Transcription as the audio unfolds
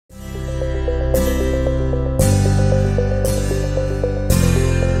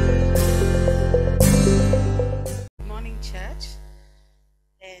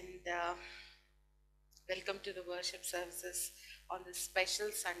worship services on this special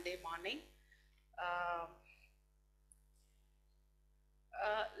Sunday morning. Uh,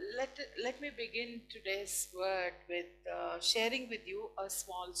 uh, let me begin today's word with sharing with you a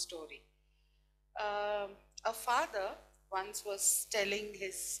small story. A father once was telling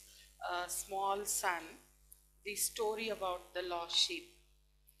his small son the story about the lost sheep.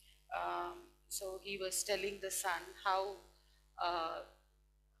 So he was telling the son how uh,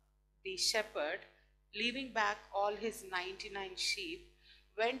 the shepherd, leaving back all his 99 sheep,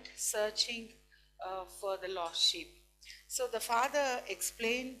 went searching for the lost sheep. So the father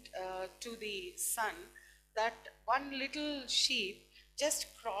explained to the son that one little sheep just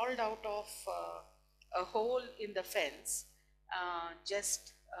crawled out of a hole in the fence,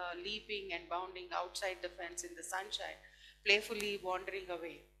 just leaping and bounding outside the fence in the sunshine, playfully wandering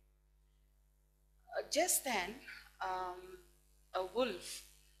away. Just then, a wolf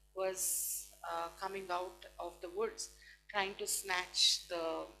was coming out of the woods trying to snatch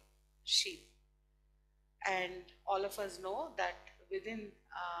the sheep. And all of us know that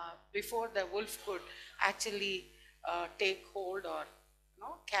before the wolf could actually take hold or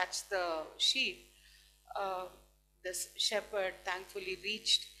catch the sheep, uh, the shepherd thankfully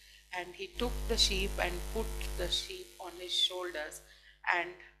reached and he took the sheep and put the sheep on his shoulders and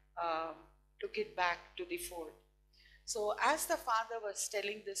um, took it back to the fold. So, as the father was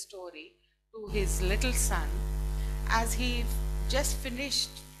telling the story to his little son, as he just finished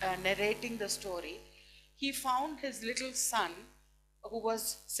narrating the story, he found his little son, who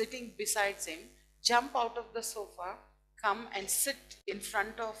was sitting beside him, jump out of the sofa, come and sit in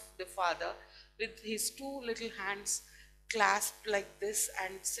front of the father with his two little hands clasped like this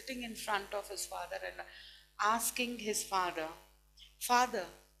and sitting in front of his father and asking his father, "Father,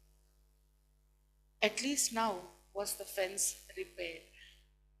 at least now was the fence repaired?"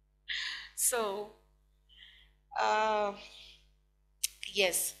 So, uh,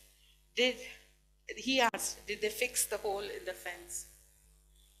 yes, he asked, did they fix the hole in the fence?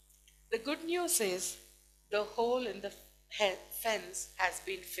 The good news is the hole in the fence has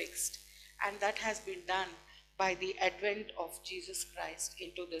been fixed, and that has been done by the advent of Jesus Christ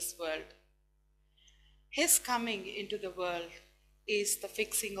into this world. His coming into the world is the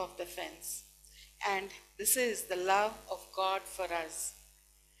fixing of the fence, and this is the love of God for us.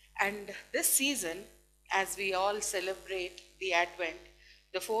 And this season, as we all celebrate the Advent,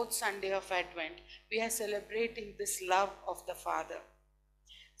 the fourth Sunday of Advent, we are celebrating this love of the Father.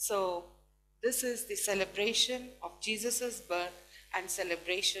 So, this is the celebration of Jesus' birth and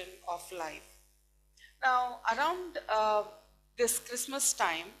celebration of life. Now, around this Christmas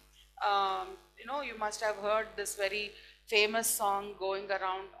time, you must have heard this very famous song going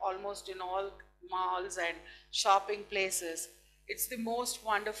around almost in all malls and shopping places. It's the most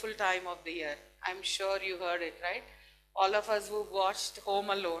wonderful time of the year. I'm sure you heard it, right? All of us who watched Home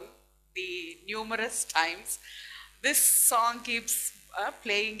Alone the numerous times, this song keeps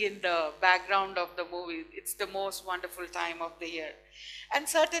playing in the background of the movie. It's the most wonderful time of the year. And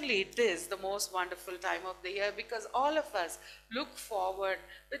certainly it is the most wonderful time of the year because all of us look forward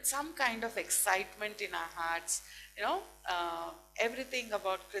with some kind of excitement in our hearts. Everything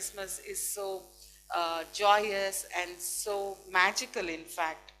about Christmas is so joyous and so magical, in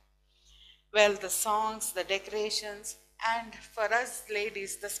fact. Well, the songs, the decorations, and for us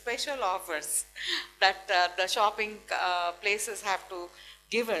ladies, the special offers that the shopping places have to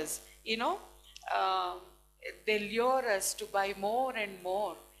give us, they lure us to buy more and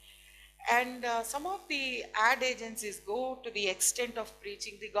more. And some of the ad agencies go to the extent of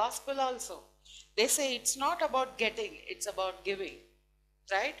preaching the gospel also. They say it's not about getting, it's about giving,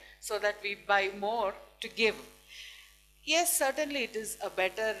 right? So that we buy more to give. Yes, certainly it is a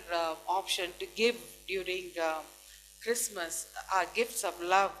better option to give during Christmas, our gifts of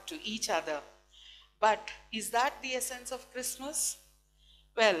love to each other. But is that the essence of Christmas?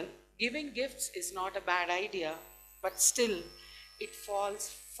 Well, giving gifts is not a bad idea, but still it falls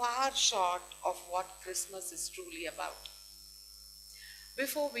far short of what Christmas is truly about.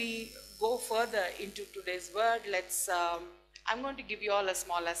 Before we go further into today's word, I'm going to give you all a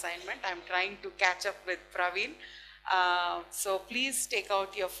small assignment. I'm trying to catch up with Praveen. So please take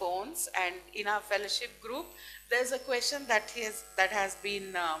out your phones, and in our fellowship group, there's a question that has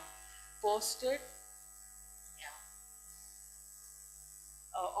been posted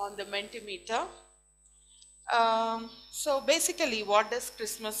on the Mentimeter. So basically, what does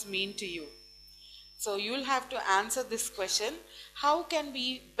Christmas mean to you? So you'll have to answer this question. How can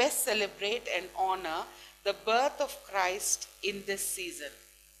we best celebrate and honor the birth of Christ in this season?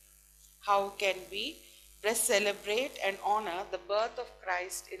 How can we best celebrate and honor the birth of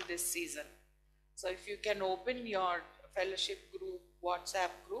Christ in this season? So if you can open your fellowship group, WhatsApp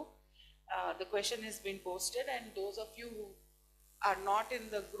group, the question has been posted, and those of you who are not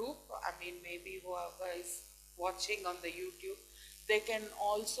in the group, I mean maybe whoever is watching on the YouTube, they can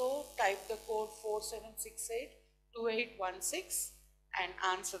also type the code 47682816 and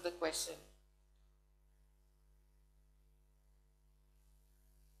answer the question.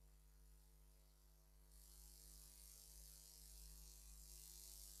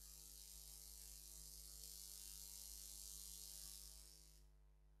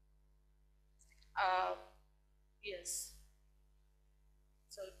 Uh, yes,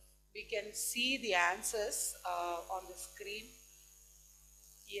 so we can see the answers on the screen.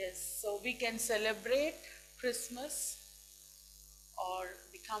 Yes, so we can celebrate Christmas or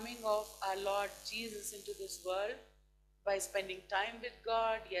the coming of our Lord Jesus into this world by spending time with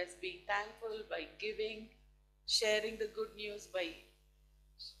God, yes, being thankful, by giving, sharing the good news, by,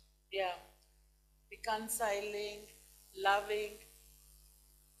 yeah, reconciling, loving,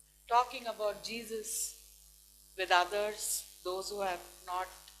 talking about Jesus with others, those who have not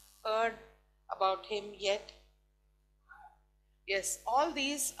heard about Him yet. Yes, all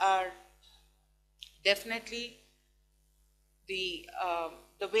these are definitely the um,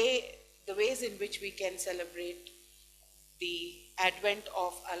 the way the ways in which we can celebrate the advent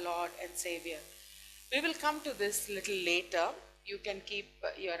of our Lord and Savior. We will come to this little later. You can keep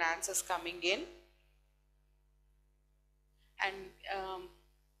your answers coming in. And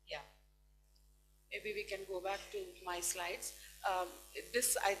yeah, maybe we can go back to my slides.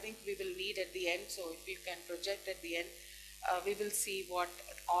 This I think we will need at the end. So if you can project at the end, we will see what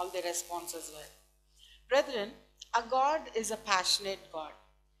all the responses were. Brethren, our God is a passionate God.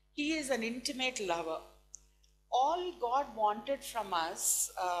 He is an intimate lover. All God wanted from us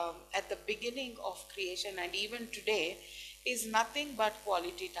at the beginning of creation and even today is nothing but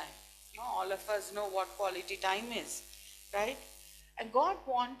quality time. You know, all of us know what quality time is, right? And God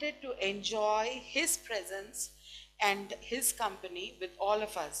wanted to enjoy His presence and His company with all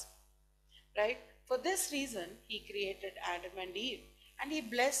of us, right? For this reason, He created Adam and Eve and He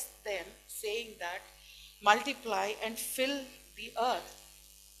blessed them, saying that multiply and fill the earth.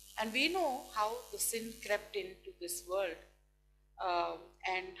 And we know how the sin crept into this world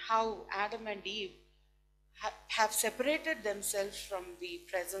and how Adam and Eve have separated themselves from the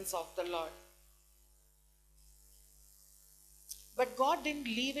presence of the Lord. But God didn't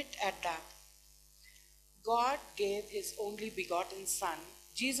leave it at that. God gave His only begotten Son,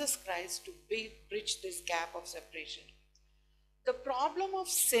 Jesus Christ, to bridge this gap of separation. The problem of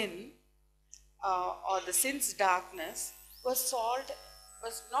sin or the sin's darkness was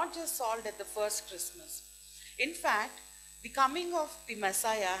not just solved at the first Christmas. In fact, the coming of the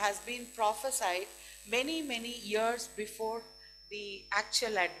Messiah has been prophesied many, many years before the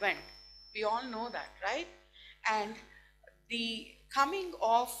actual advent. We all know that, right? And the coming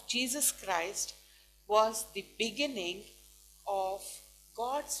of Jesus Christ was the beginning of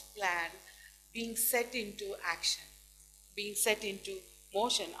God's plan being set into action, being set into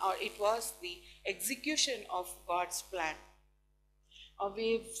motion, or it was the execution of God's plan.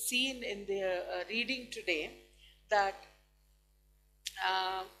 We've seen in the reading today that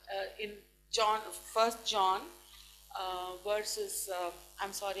in John, 1 John verses,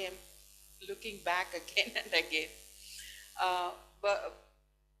 I'm sorry, I'm looking back again and again.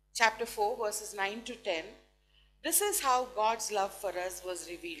 Chapter 4, verses 9 to 10. This is how God's love for us was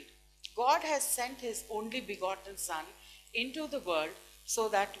revealed. God has sent His only begotten Son into the world so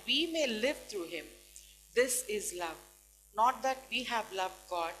that we may live through Him. This is love. Not that we have loved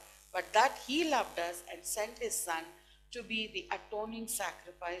God, but that He loved us and sent His Son to be the atoning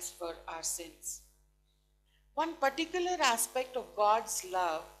sacrifice for our sins. One particular aspect of God's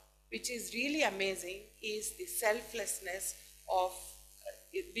love, which is really amazing, is the selflessness of,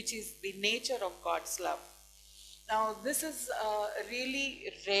 which is the nature of God's love. Now, this is really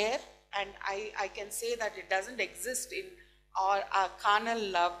rare, and I can say that it doesn't exist in our carnal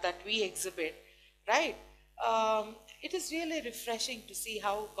love that we exhibit, right? It is really refreshing to see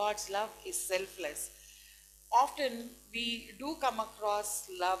how God's love is selfless. Often we do come across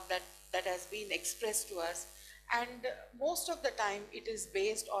love that has been expressed to us, and most of the time it is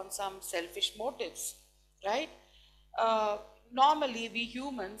based on some selfish motives, right? Normally we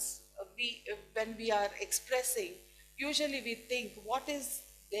humans, when we are expressing, usually we think, what is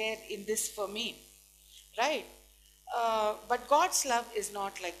there in this for me, right? But God's love is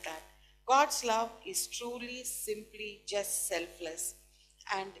not like that. God's love is truly, simply, just selfless,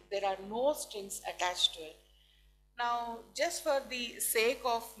 and there are no strings attached to it. Now, just for the sake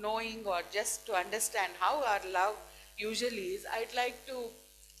of knowing or just to understand how our love usually is, I'd like to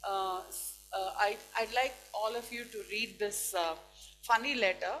I'd like all of you to read this funny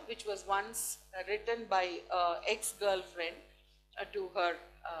letter, which was once written by ex-girlfriend to her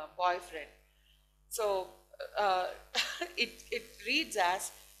boyfriend. So uh, it reads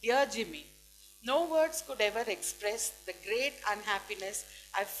as, Dear Jimmy, no words could ever express the great unhappiness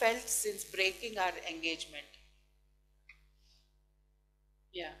I've felt since breaking our engagement.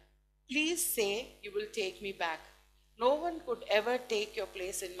 Yeah. Please say you will take me back. No one could ever take your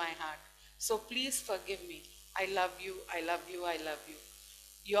place in my heart. So please forgive me. I love you, I love you, I love you.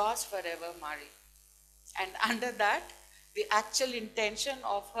 Yours forever, Mari. And under that, the actual intention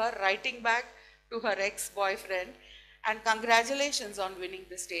of her writing back to her ex-boyfriend, and congratulations on winning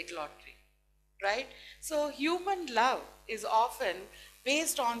the state lottery, right? So human love is often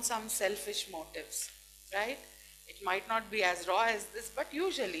based on some selfish motives, right? It might not be as raw as this, but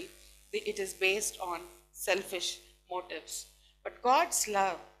usually it is based on selfish motives. But God's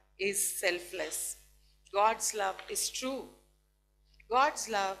love is selfless. God's love is true. God's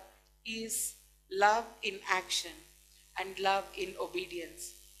love is love in action and love in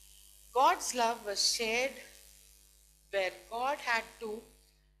obedience. God's love was shared where God had to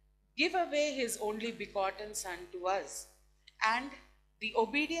give away his only begotten Son to us. And the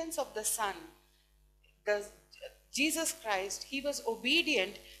obedience of the Son, the, Jesus Christ, he was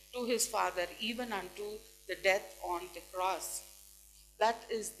obedient to his Father even unto the death on the cross. That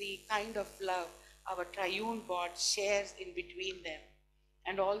is the kind of love our triune God shares in between them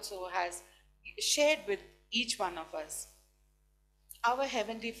and also has shared with each one of us. Our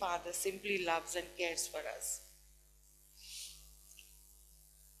Heavenly Father simply loves and cares for us.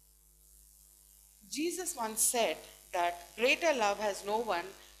 Jesus once said that greater love has no one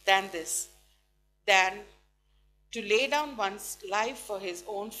than this, than to lay down one's life for his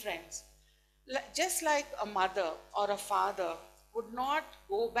own friends. Just like a mother or a father would not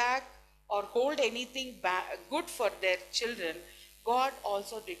go back or hold anything back, good for their children, God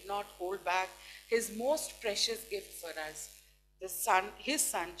also did not hold back his most precious gift for us, the Son, his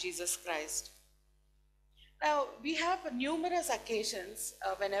Son, Jesus Christ. Now, we have numerous occasions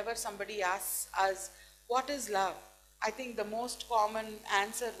whenever somebody asks us, what is love? I think the most common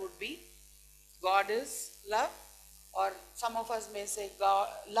answer would be, God is love. Or some of us may say, God,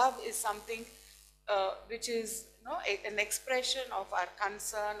 love is something which is an expression of our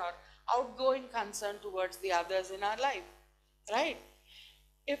concern or outgoing concern towards the others in our life, right?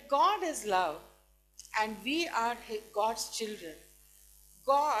 If God is love and we are God's children,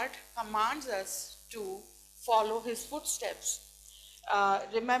 God commands us to follow his footsteps.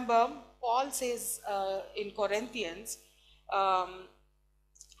 Remember, Paul says in Corinthians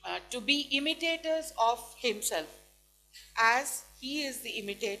to be imitators of himself as he is the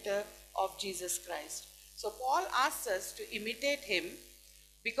imitator of Jesus Christ. So Paul asks us to imitate him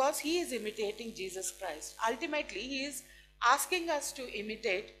because he is imitating Jesus Christ. Ultimately, he is asking us to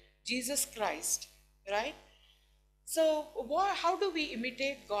imitate Jesus Christ, right? So, how do we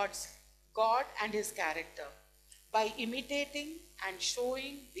imitate God and his character? By imitating and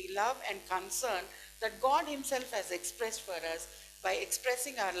showing the love and concern that God himself has expressed for us by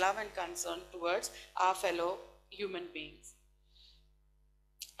expressing our love and concern towards our fellow human beings.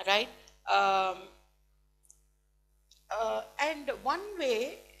 Right? And one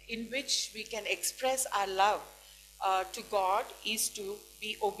way in which we can express our love to God is to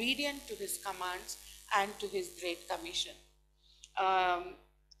be obedient to his commands and to his great commission.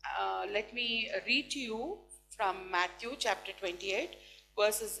 Let me read to you from Matthew chapter 28,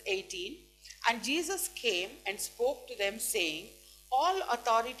 verses 18. And Jesus came and spoke to them, saying, All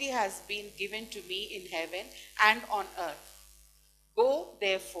authority has been given to me in heaven and on earth. Go,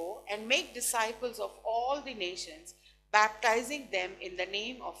 therefore, and make disciples of all the nations, baptizing them in the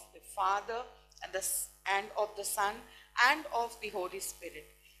name of the Father and of the Son and of the Holy Spirit,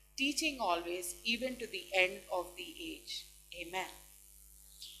 teaching always, even to the end of the age. Amen.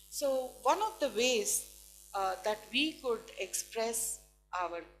 So, one of the ways that we could express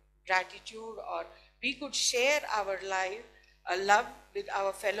our gratitude or we could share our love with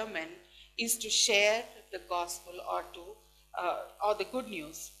our fellow men is to share the gospel or the good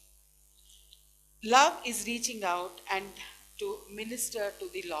news. Love is reaching out and to minister to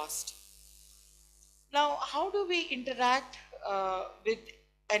the lost. Now, how do we interact with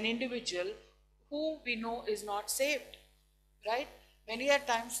an individual who we know is not saved, right? Many a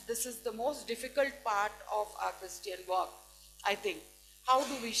times this is the most difficult part of our Christian walk, I think. How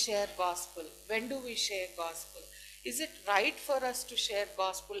do we share gospel? When do we share gospel? Is it right for us to share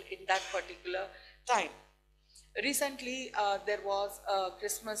gospel in that particular time? Recently, there was a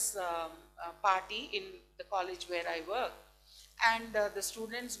Christmas party in the college where I work, and the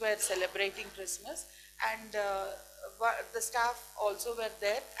students were celebrating Christmas, and the staff also were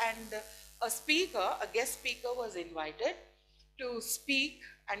there, and a guest speaker was invited to speak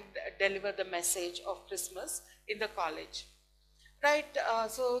and deliver the message of Christmas in the college. Right,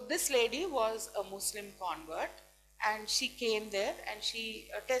 so this lady was a Muslim convert, and she came there and she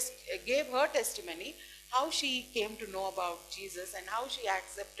gave her testimony how she came to know about Jesus and how she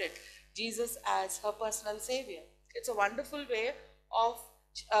accepted Jesus as her personal savior. It's a wonderful way of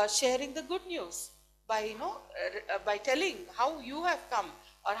sharing the good news by by telling how you have come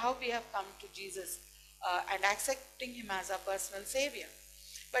or how we have come to Jesus and accepting him as our personal savior.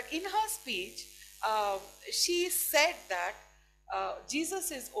 But in her speech, she said that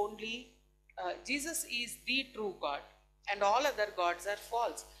Jesus is the true God, and all other gods are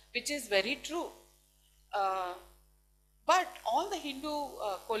false, which is very true. Uh, but all the Hindu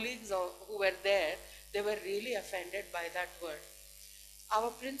colleagues who were there, they were really offended by that word.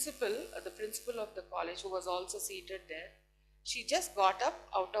 Our principal, the principal of the college, who was also seated there, she just got up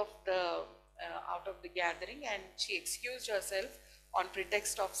out of the gathering, and she excused herself on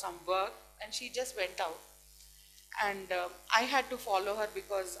pretext of some work, and she just went out. And I had to follow her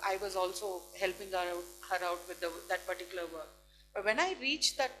because I was also helping her out with that particular work. But when I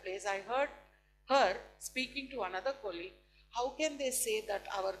reached that place, I heard her speaking to another colleague. How can they say that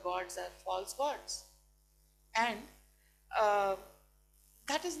our gods are false gods? And uh,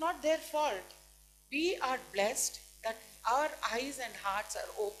 that is not their fault. We are blessed that our eyes and hearts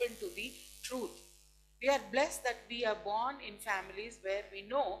are open to the truth. We are blessed that we are born in families where we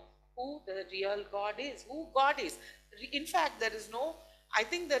know who the real God is, who God is. In fact, I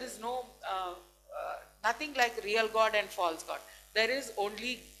think there is nothing like real God and false God. There is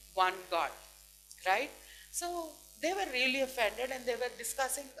only one God, right? So they were really offended and they were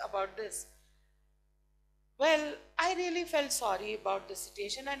discussing about this. Well, I really felt sorry about the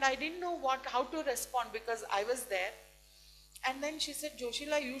situation and I didn't know how to respond because I was there. And then she said,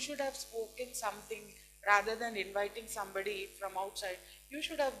 Joshila, you should have spoken something rather than inviting somebody from outside. You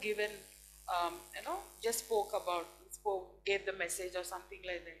should have given, just gave the message or something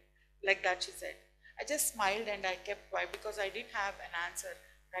like that. Like that, she said. I just smiled and I kept quiet because I didn't have an answer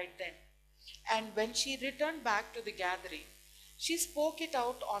right then. And when she returned back to the gathering, she spoke it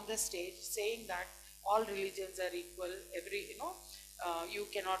out on the stage, saying that all religions are equal. You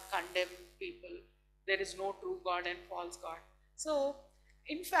cannot condemn people. There is no true God and false God. So,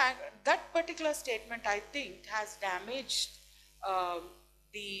 in fact, that particular statement, I think, has damaged um,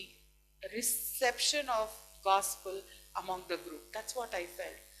 the reception of gospel among the group. That's what I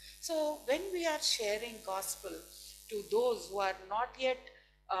felt. So, when we are sharing gospel to those who are not yet,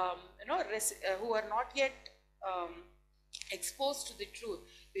 who are not yet um, exposed to the truth,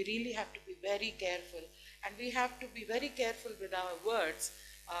 we really have to be very careful, and we have to be very careful with our words.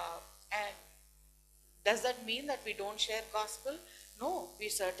 And does that mean that we don't share gospel? No, we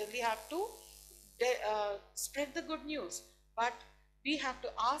certainly have to spread the good news, but we have to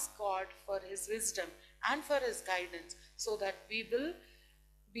ask God for his wisdom and for his guidance so that we will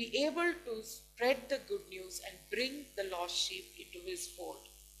be able to spread the good news and bring the lost sheep into his fold.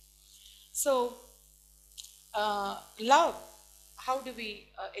 So, love, how do we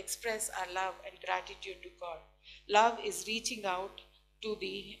express our love and gratitude to God? Love is reaching out to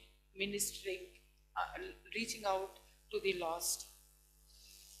the ministering, uh, reaching out to the lost,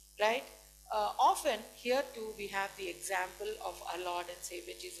 right? Often here too we have the example of our Lord and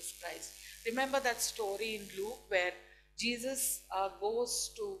Savior Jesus Christ. Remember that story in Luke where Jesus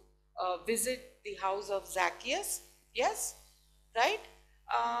goes to visit the house of Zacchaeus? Yes, right?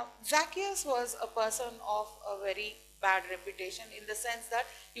 Zacchaeus was a person of a very bad reputation in the sense that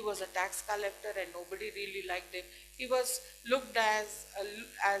he was a tax collector and nobody really liked him. He was looked as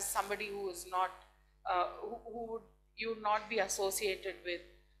somebody who is not who would you not be associated with,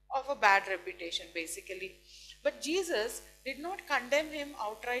 of a bad reputation basically. But Jesus did not condemn him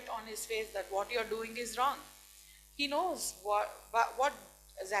outright on his face that what you're doing is wrong. He knows what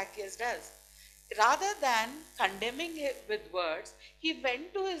Zacchaeus does. Rather than condemning him with words, he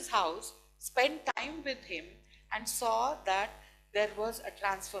went to his house, spent time with him, and saw that there was a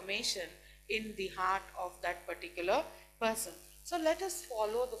transformation in the heart of that particular person. So let us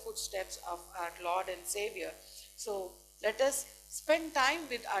follow the footsteps of our Lord and Savior. So let us spend time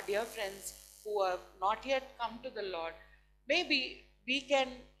with our dear friends who have not yet come to the Lord. Maybe we can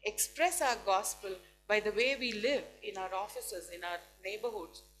express our gospel by the way we live in our offices, in our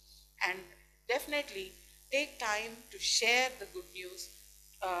neighborhoods, and definitely take time to share the good news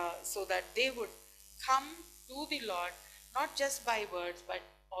so that they would come to the Lord, not just by words, but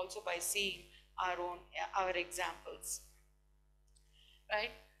also by seeing our examples.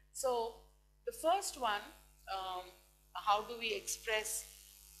 right? So the first one, um, how do we express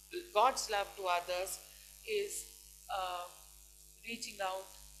God's love to others, is uh, reaching out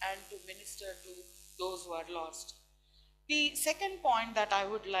and to minister to those who are lost. The second point that I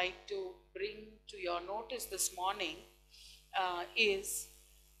would like to bring to your notice this morning is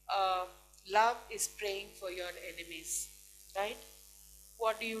uh, love is praying for your enemies, right?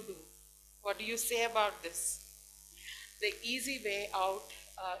 What do you do? What do you say about this? The easy way out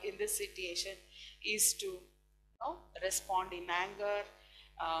in this situation is to respond in anger,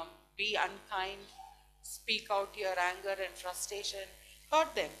 um, be unkind, speak out your anger and frustration,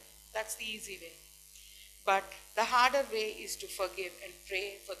 hurt them. That's the easy way. But the harder way is to forgive and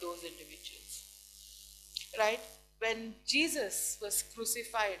pray for those individuals. Right? When Jesus was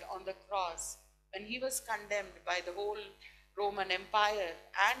crucified on the cross, when he was condemned by the whole Roman Empire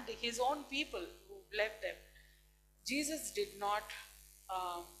and his own people who left him, Jesus did not,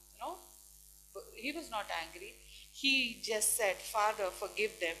 um, you know, he was not angry. He just said, Father,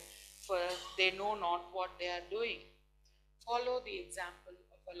 forgive them, for they know not what they are doing. Follow the example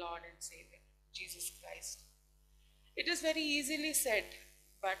of our Lord and Savior, Jesus Christ. It is very easily said,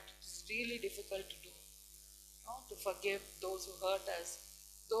 but it's really difficult to do. To forgive those who hurt us,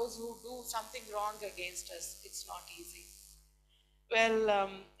 those who do something wrong against us. It's not easy. Well,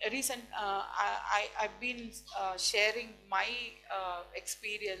 I've been sharing my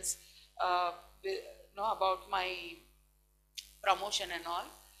experience with, about my promotion and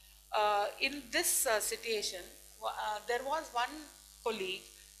all. In this situation, there was one colleague,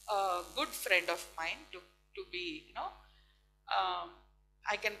 a good friend of mine, to be,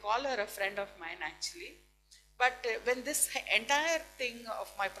 I can call her a friend of mine actually. But when this entire thing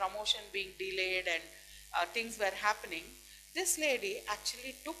of my promotion being delayed and things were happening, this lady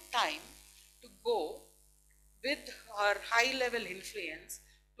actually took time to go with her high level influence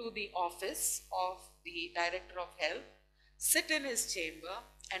to the office of the director of health, sit in his chamber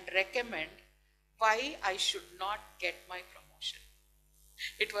and recommend why I should not get my promotion.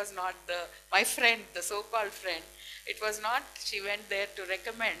 It was not my friend, the so-called friend. It was not, she went there to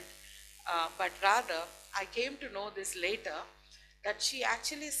recommend, but rather I came to know this later, that she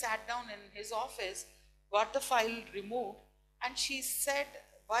actually sat down in his office, got the file removed, and she said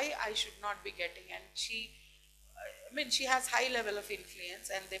why I should not be getting. And she has high level of influence,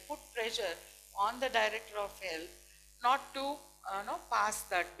 and they put pressure on the director of health not to pass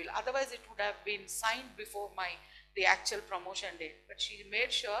that bill. Otherwise, it would have been signed before the actual promotion date. But she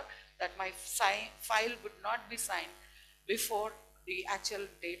made sure that my file would not be signed before the actual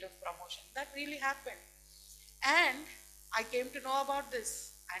date of promotion. That really happened. And I came to know about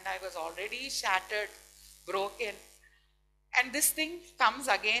this, and I was already shattered, broken. And this thing comes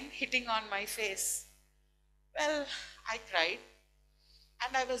again hitting on my face. Well, I cried,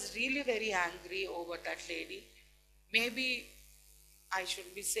 and I was really very angry over that lady. Maybe I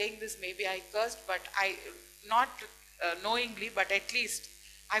shouldn't be saying this, maybe I cursed, but not knowingly, but at least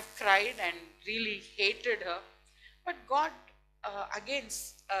I've cried and really hated her. But God, again,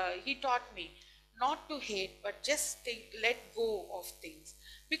 He taught me not to hate, but just let go of things.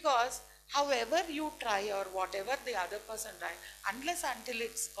 Because however you try or whatever the other person try, unless until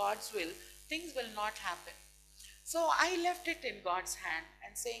it's God's will, things will not happen. So I left it in God's hand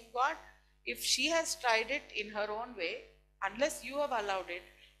and saying, God, if she has tried it in her own way, unless you have allowed it,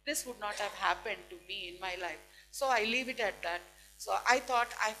 this would not have happened to me in my life. So I leave it at that. So I thought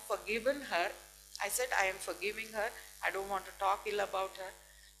I've forgiven her. I said I am forgiving her. I don't want to talk ill about her.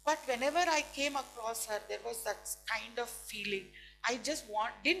 But whenever I came across her, there was that kind of feeling. I just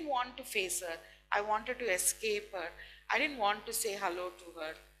didn't want to face her. I wanted to escape her. I didn't want to say hello to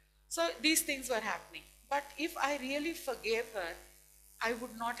her. So these things were happening. But if I really forgave her, I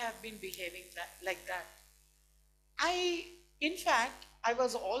would not have been behaving like that. In fact, I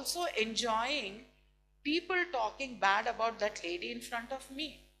was also enjoying people talking bad about that lady in front of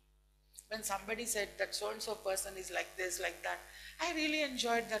me. When somebody said that so-and-so person is like this, like that, I really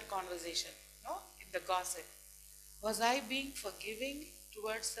enjoyed that conversation, in the gossip. Was I being forgiving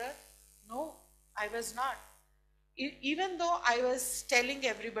towards her? No, I was not. Even though I was telling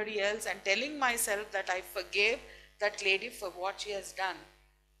everybody else and telling myself that I forgave that lady for what she has done,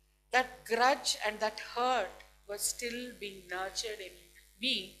 that grudge and that hurt was still being nurtured in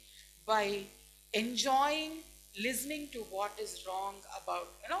me by enjoying listening to what is wrong about,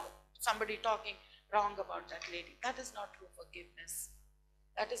 somebody talking wrong about that lady. That is not true forgiveness.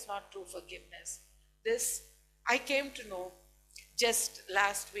 That is not true forgiveness. This I came to know just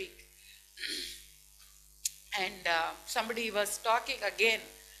last week. And somebody was talking again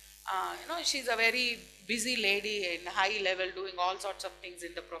She's a very busy lady in high level doing all sorts of things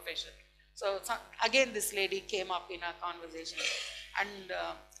in the profession. So again, this lady came up in our conversation,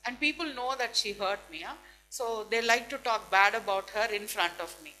 and people know that she hurt me. Huh? So they like to talk bad about her in front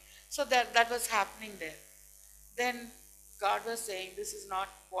of me. So that was happening there. Then God was saying, this is not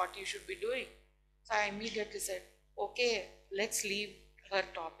what you should be doing. So I immediately said, okay, let's leave her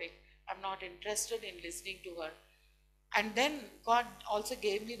topic. I'm not interested in listening to her. And then God also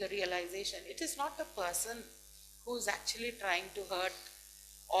gave me the realization, it is not the person who's actually trying to hurt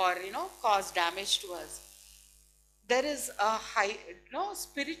or, cause damage to us. There is a high,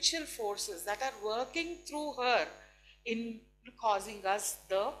 spiritual forces that are working through her in causing us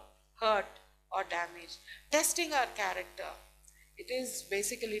the hurt or damage, testing our character. It is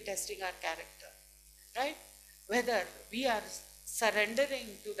basically testing our character, right? Whether we are surrendering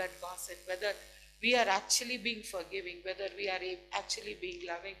to that gossip, whether we are actually being forgiving, whether we are actually being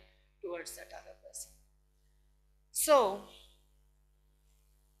loving towards that other person. So,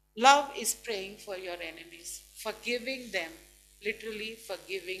 love is praying for your enemies, forgiving them, literally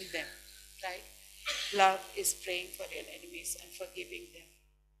forgiving them, right? Love is praying for your enemies and forgiving them.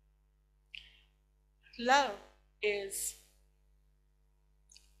 Love is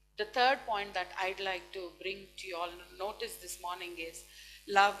the third point that I'd like to bring to you all notice this morning is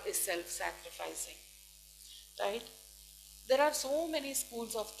love is self-sacrificing, right? There are so many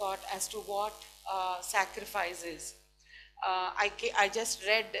schools of thought as to what sacrifice is. I just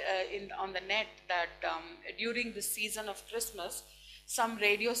read on the net that during the season of Christmas, some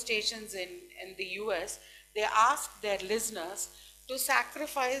radio stations in the US, they asked their listeners to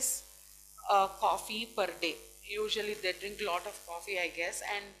sacrifice coffee per day. Usually they drink a lot of coffee, I guess,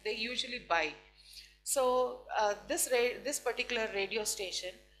 and they usually buy. So this particular radio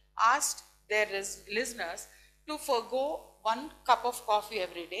station asked their listeners to forgo 1 cup of coffee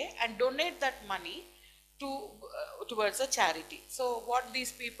every day and donate that money towards a charity. So what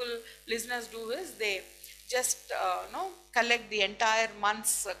these listeners do is they just collect the entire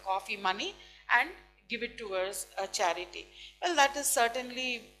month's coffee money and give it towards a charity. Well, that is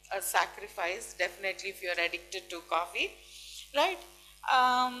certainly a sacrifice, definitely if you are addicted to coffee, right?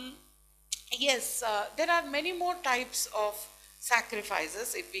 Yes, there are many more types of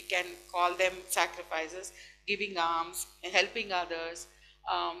sacrifices, if we can call them sacrifices, giving alms, helping others.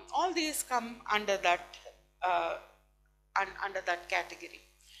 All these come uh, under that category.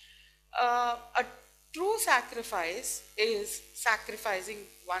 A true sacrifice is sacrificing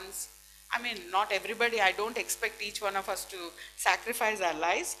one's, I mean, not everybody, I don't expect each one of us to sacrifice our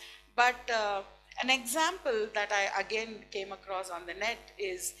lives, but an example that I again came across on the net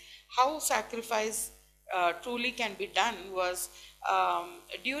is how sacrifice truly can be done was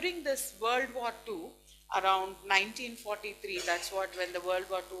during this World War II, around 1943, that's when the World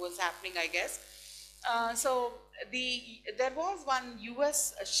War II was happening, I guess. So there was one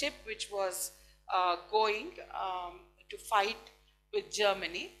US ship which was going to fight with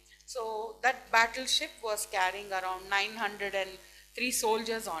Germany. So that battleship was carrying around 903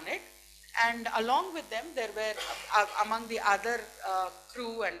 soldiers on it, and along with them there were among the other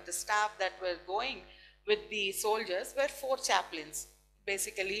crew and the staff that were going with the soldiers were 4 chaplains,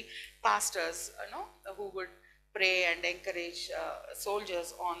 basically pastors, who would pray and encourage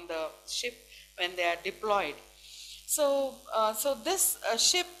soldiers on the ship when they are deployed. So, so this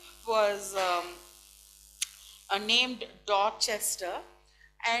ship was named Dorchester,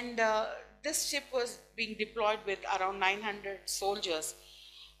 and this ship was being deployed with around 900 soldiers.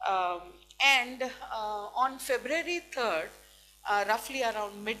 Um, and on February 3rd, roughly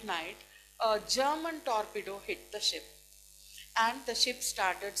around midnight, a German torpedo hit the ship, and the ship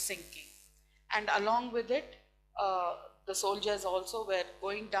started sinking. And along with it, the soldiers also were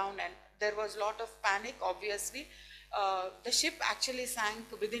going down, and there was a lot of panic, obviously. The ship actually sank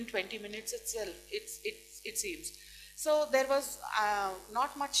within 20 minutes itself, it seems. So there was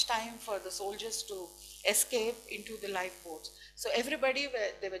not much time for the soldiers to escape into the lifeboats. So everybody,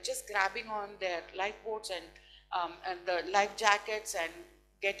 they were just grabbing on their lifeboats and the life jackets and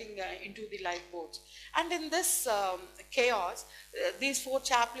getting into the lifeboats. And in this chaos, these 4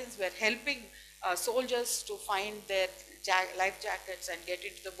 chaplains were helping soldiers to find their life jackets and get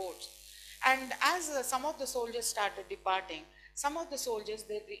into the boats. And as some of the soldiers started departing, some of the soldiers,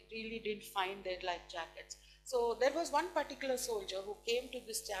 they really didn't find their life jackets. So there was one particular soldier who came to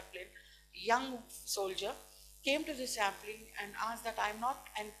this chaplain, young soldier, came to this chaplain and asked that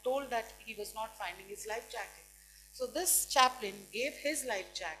and told that he was not finding his life jacket. So this chaplain gave his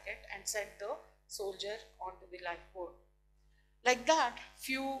life jacket and sent the soldier onto the lifeboat. Like that,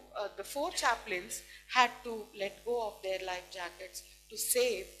 the 4 chaplains had to let go of their life jackets to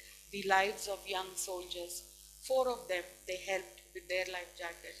save the lives of young soldiers. Four of them, they helped with their life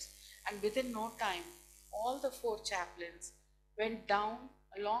jackets. And within no time, all the four chaplains went down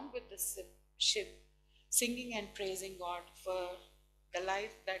along with the ship, singing and praising God for the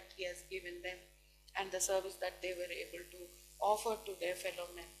life that He has given them and the service that they were able to offer to their fellow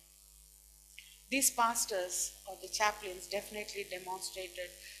men. These pastors or the chaplains definitely demonstrated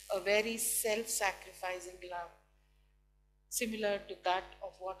a very self sacrificing love, similar to that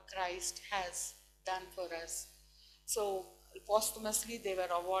of what Christ has done for us. So, posthumously, they were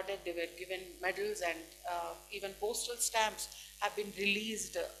awarded, they were given medals, and even postal stamps have been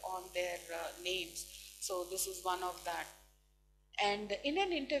released on their names. So, this is one of that. And in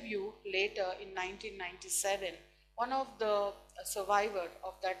an interview later in 1997, one of the survivor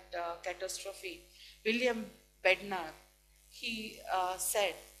of that catastrophe, William Bednar, he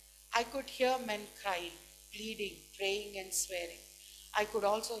said, I could hear men crying, pleading, praying and swearing. I could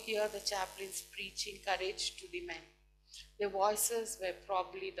also hear the chaplains preaching courage to the men. Their voices were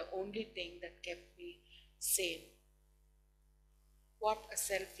probably the only thing that kept me sane. What a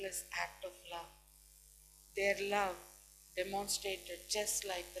selfless act of love. Their love demonstrated just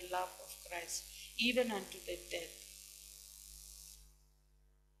like the love of Christ, even unto the death.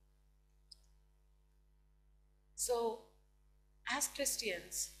 So, as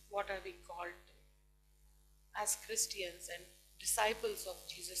Christians, what are we called to? As Christians and disciples of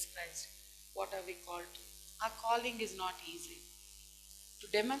Jesus Christ, what are we called to? Our calling is not easy. To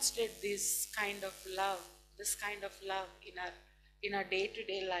demonstrate this kind of love in our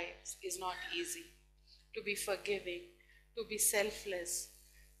day-to-day lives is not easy. To be forgiving, to be selfless,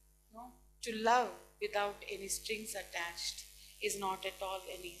 no? To love without any strings attached is not at all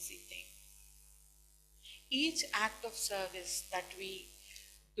an easy thing. Each act of service that we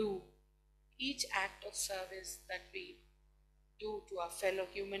do, each act of service that we do to our fellow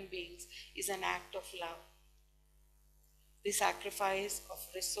human beings is an act of love. The sacrifice of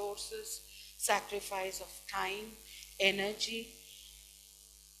resources, sacrifice of time, energy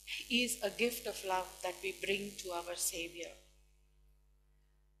is a gift of love that we bring to our Savior.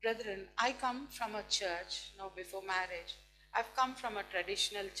 Brethren, I come from a church, before marriage, I've come from a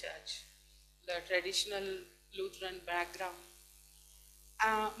traditional church, the traditional Lutheran background.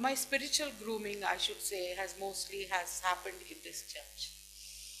 My spiritual grooming, I should say, has happened in this church.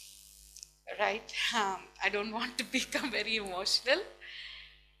 Right? I don't want to become very emotional.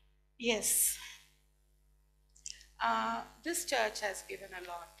 Yes, this church has given a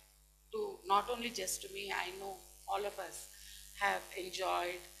lot to not only just to me, I know all of us have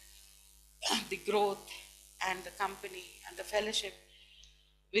enjoyed the growth and the company and the fellowship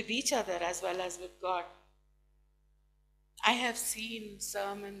with each other as well as with God. I have seen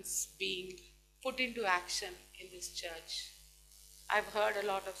sermons being put into action in this church. I've heard a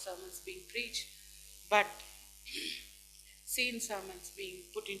lot of sermons being preached, but seen sermons being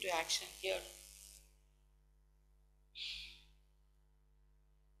put into action here.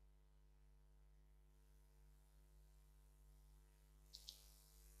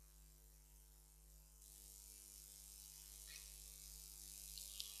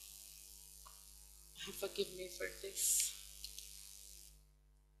 Forgive me for this.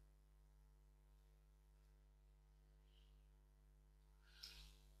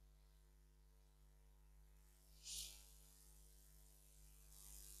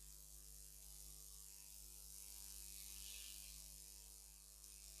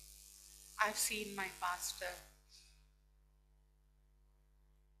 I've seen my pastor.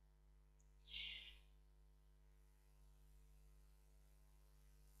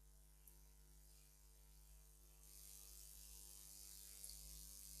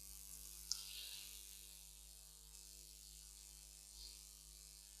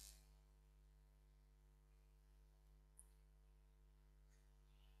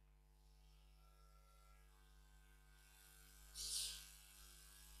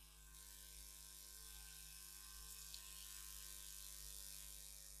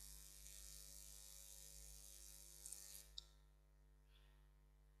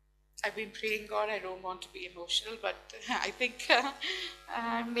 I've been praying, God, I don't want to be emotional, but I think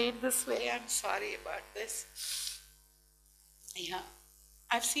I'm made this way. I'm sorry about this. Yeah.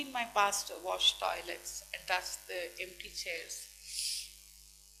 I've seen my pastor wash toilets and dust the empty chairs.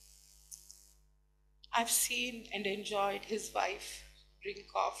 I've seen and enjoyed his wife bring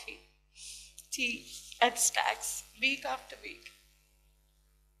coffee, tea, and snacks week after week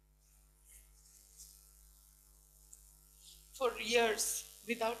for years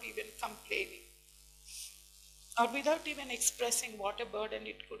without even complaining or without even expressing what a burden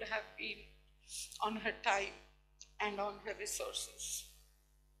it could have been on her time and on her resources.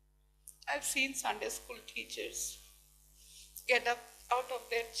 I've seen Sunday school teachers get up out of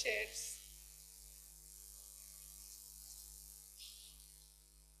their chairs,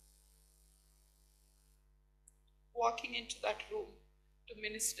 walking into that room to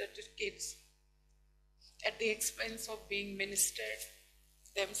minister to kids at the expense of being ministered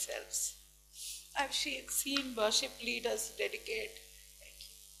themselves. I've seen worship leaders dedicate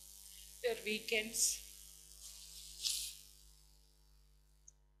their weekends,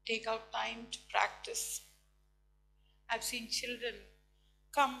 take out time to practice. I've seen children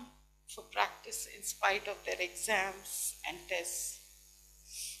come for practice in spite of their exams and tests.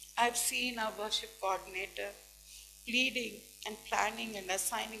 I've seen our worship coordinator leading and planning and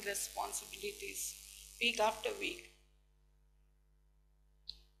assigning responsibilities week after week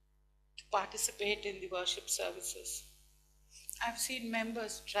to participate in the worship services. I've seen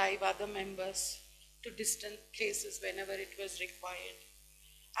members drive other members to distant places whenever it was required.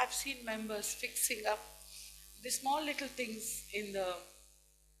 I've seen members fixing up the small little things in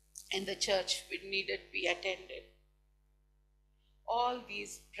the church which needed to be attended. All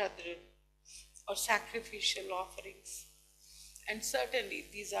these, brethren, are sacrificial offerings. And certainly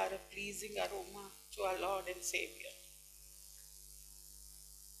these are a pleasing aroma to our Lord and Savior.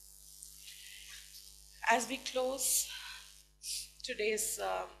 As we close today's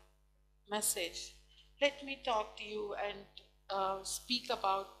message, let me talk to you and speak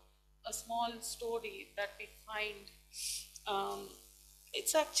about a small story that we find.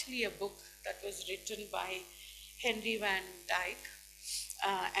 It's actually a book that was written by Henry Van Dyke,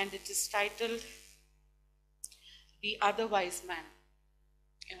 and it is titled The Other Wise Man.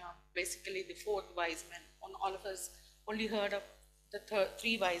 Basically the fourth wise man. All of us only heard of the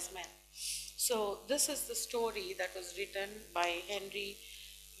three wise men. So this is the story that was written by Henry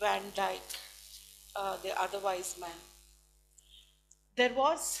Van Dyke, The Other Wise Man. There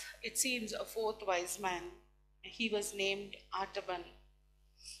was, it seems, a fourth wise man. He was named Artaban,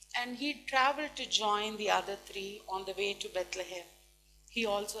 and he traveled to join the other three on the way to Bethlehem. He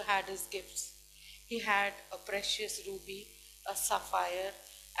also had his gifts. He had a precious ruby, a sapphire,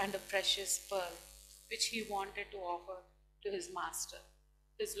 and a precious pearl, which he wanted to offer to his master,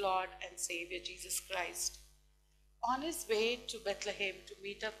 his Lord and Savior Jesus Christ. On his way to Bethlehem to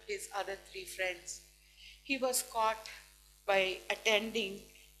meet up his other three friends, he was caught by attending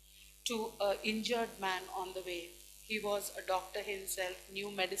to an injured man on the way. He was a doctor himself,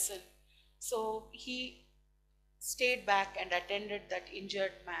 knew medicine. So he stayed back and attended that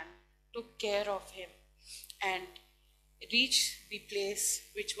injured man, took care of him, and reached the place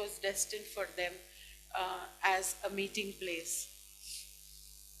which was destined for them as a meeting place.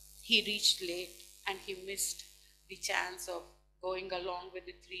 He reached late and he missed the chance of going along with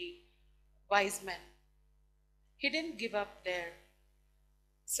the three wise men. He didn't give up there.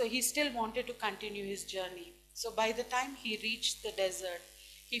 So he still wanted to continue his journey. So by the time he reached the desert,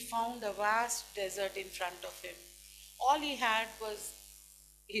 he found a vast desert in front of him. All he had was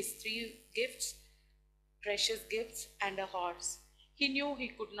his three gifts, precious gifts, and a horse. He knew he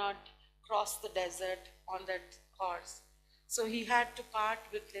could not cross the desert on that horse. So he had to part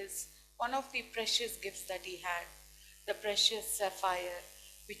with one of the precious gifts that he had, the precious sapphire,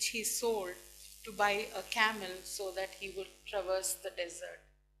 which he sold to buy a camel so that he would traverse the desert.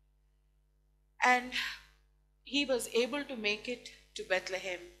 And he was able to make it to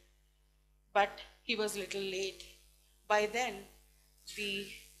Bethlehem, but he was a little late. By then, the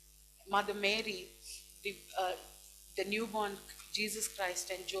Mother Mary, the newborn Jesus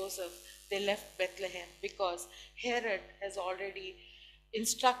Christ and Joseph, they left Bethlehem because Herod has already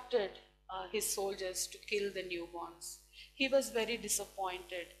instructed his soldiers to kill the newborns. He was very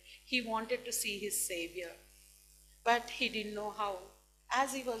disappointed. He wanted to see his Savior, but he didn't know how.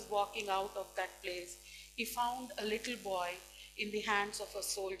 As he was walking out of that place, he found a little boy in the hands of a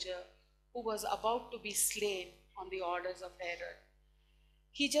soldier who was about to be slain on the orders of Herod.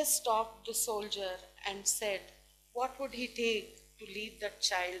 He just stopped the soldier and said, what would he take to leave that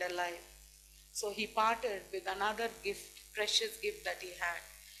child alive? So he parted with another gift, precious gift that he had.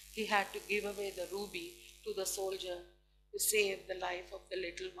 He had to give away the ruby to the soldier to save the life of the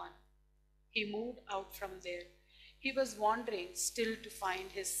little one. He moved out from there. He was wandering still to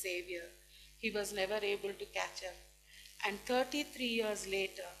find his Savior. He was never able to catch up. And 33 years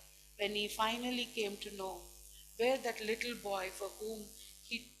later, when he finally came to know where that little boy for whom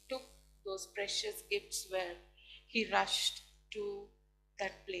he took those precious gifts were, he rushed to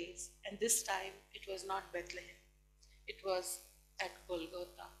that place. And this time it was not Bethlehem, it was at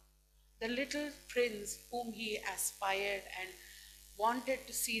Golgotha. The little prince whom he aspired and wanted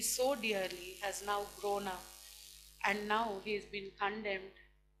to see so dearly has now grown up, and now he has been condemned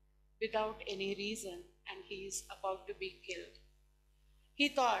without any reason, and he is about to be killed. He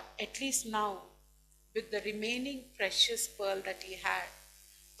thought, at least now, with the remaining precious pearl that he had,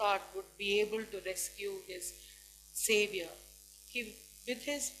 thought would be able to rescue his Savior. He, with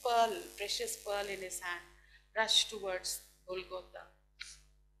his pearl, precious pearl in his hand, rushed towards Golgotha.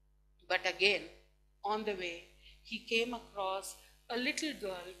 But again, on the way, he came across a little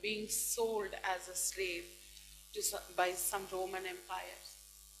girl being sold as a slave by some Roman empires.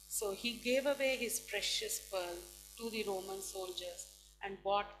 So he gave away his precious pearl to the Roman soldiers and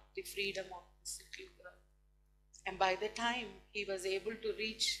bought the freedom of this little girl. And by the time he was able to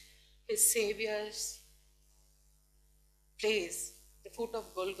reach his Savior's place, the foot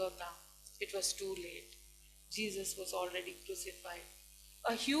of Golgotha, it was too late. Jesus was already crucified.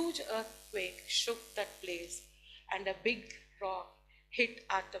 A huge earthquake shook that place, and a big rock hit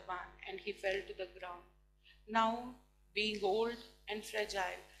Artaban, and he fell to the ground. Now, being old and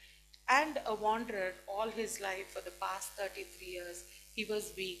fragile, and a wanderer all his life for the past 33 years, he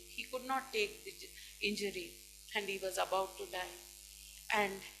was weak. He could not take the injury, and he was about to die.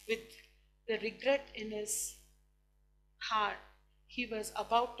 And with the regret in his heart, he was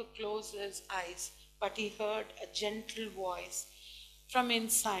about to close his eyes, but he heard a gentle voice from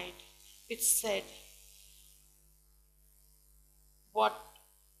inside which said, "What,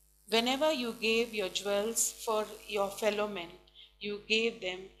 whenever you gave your jewels for your fellow men, you gave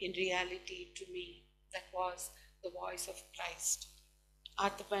them in reality to me." That was the voice of Christ.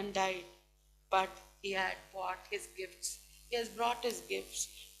 Artaban died, but he had bought his gifts. He has brought his gifts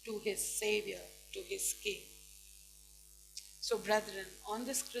to his Savior, to his King. So, brethren, on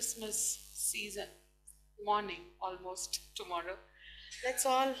this Christmas season, morning, almost tomorrow, let's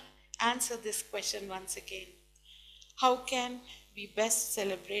all answer this question once again. How can we best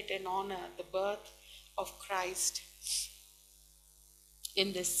celebrate and honor the birth of Christ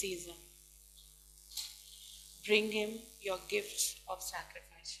in this season? Bring him your gifts of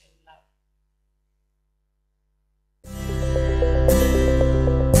sacrificial love.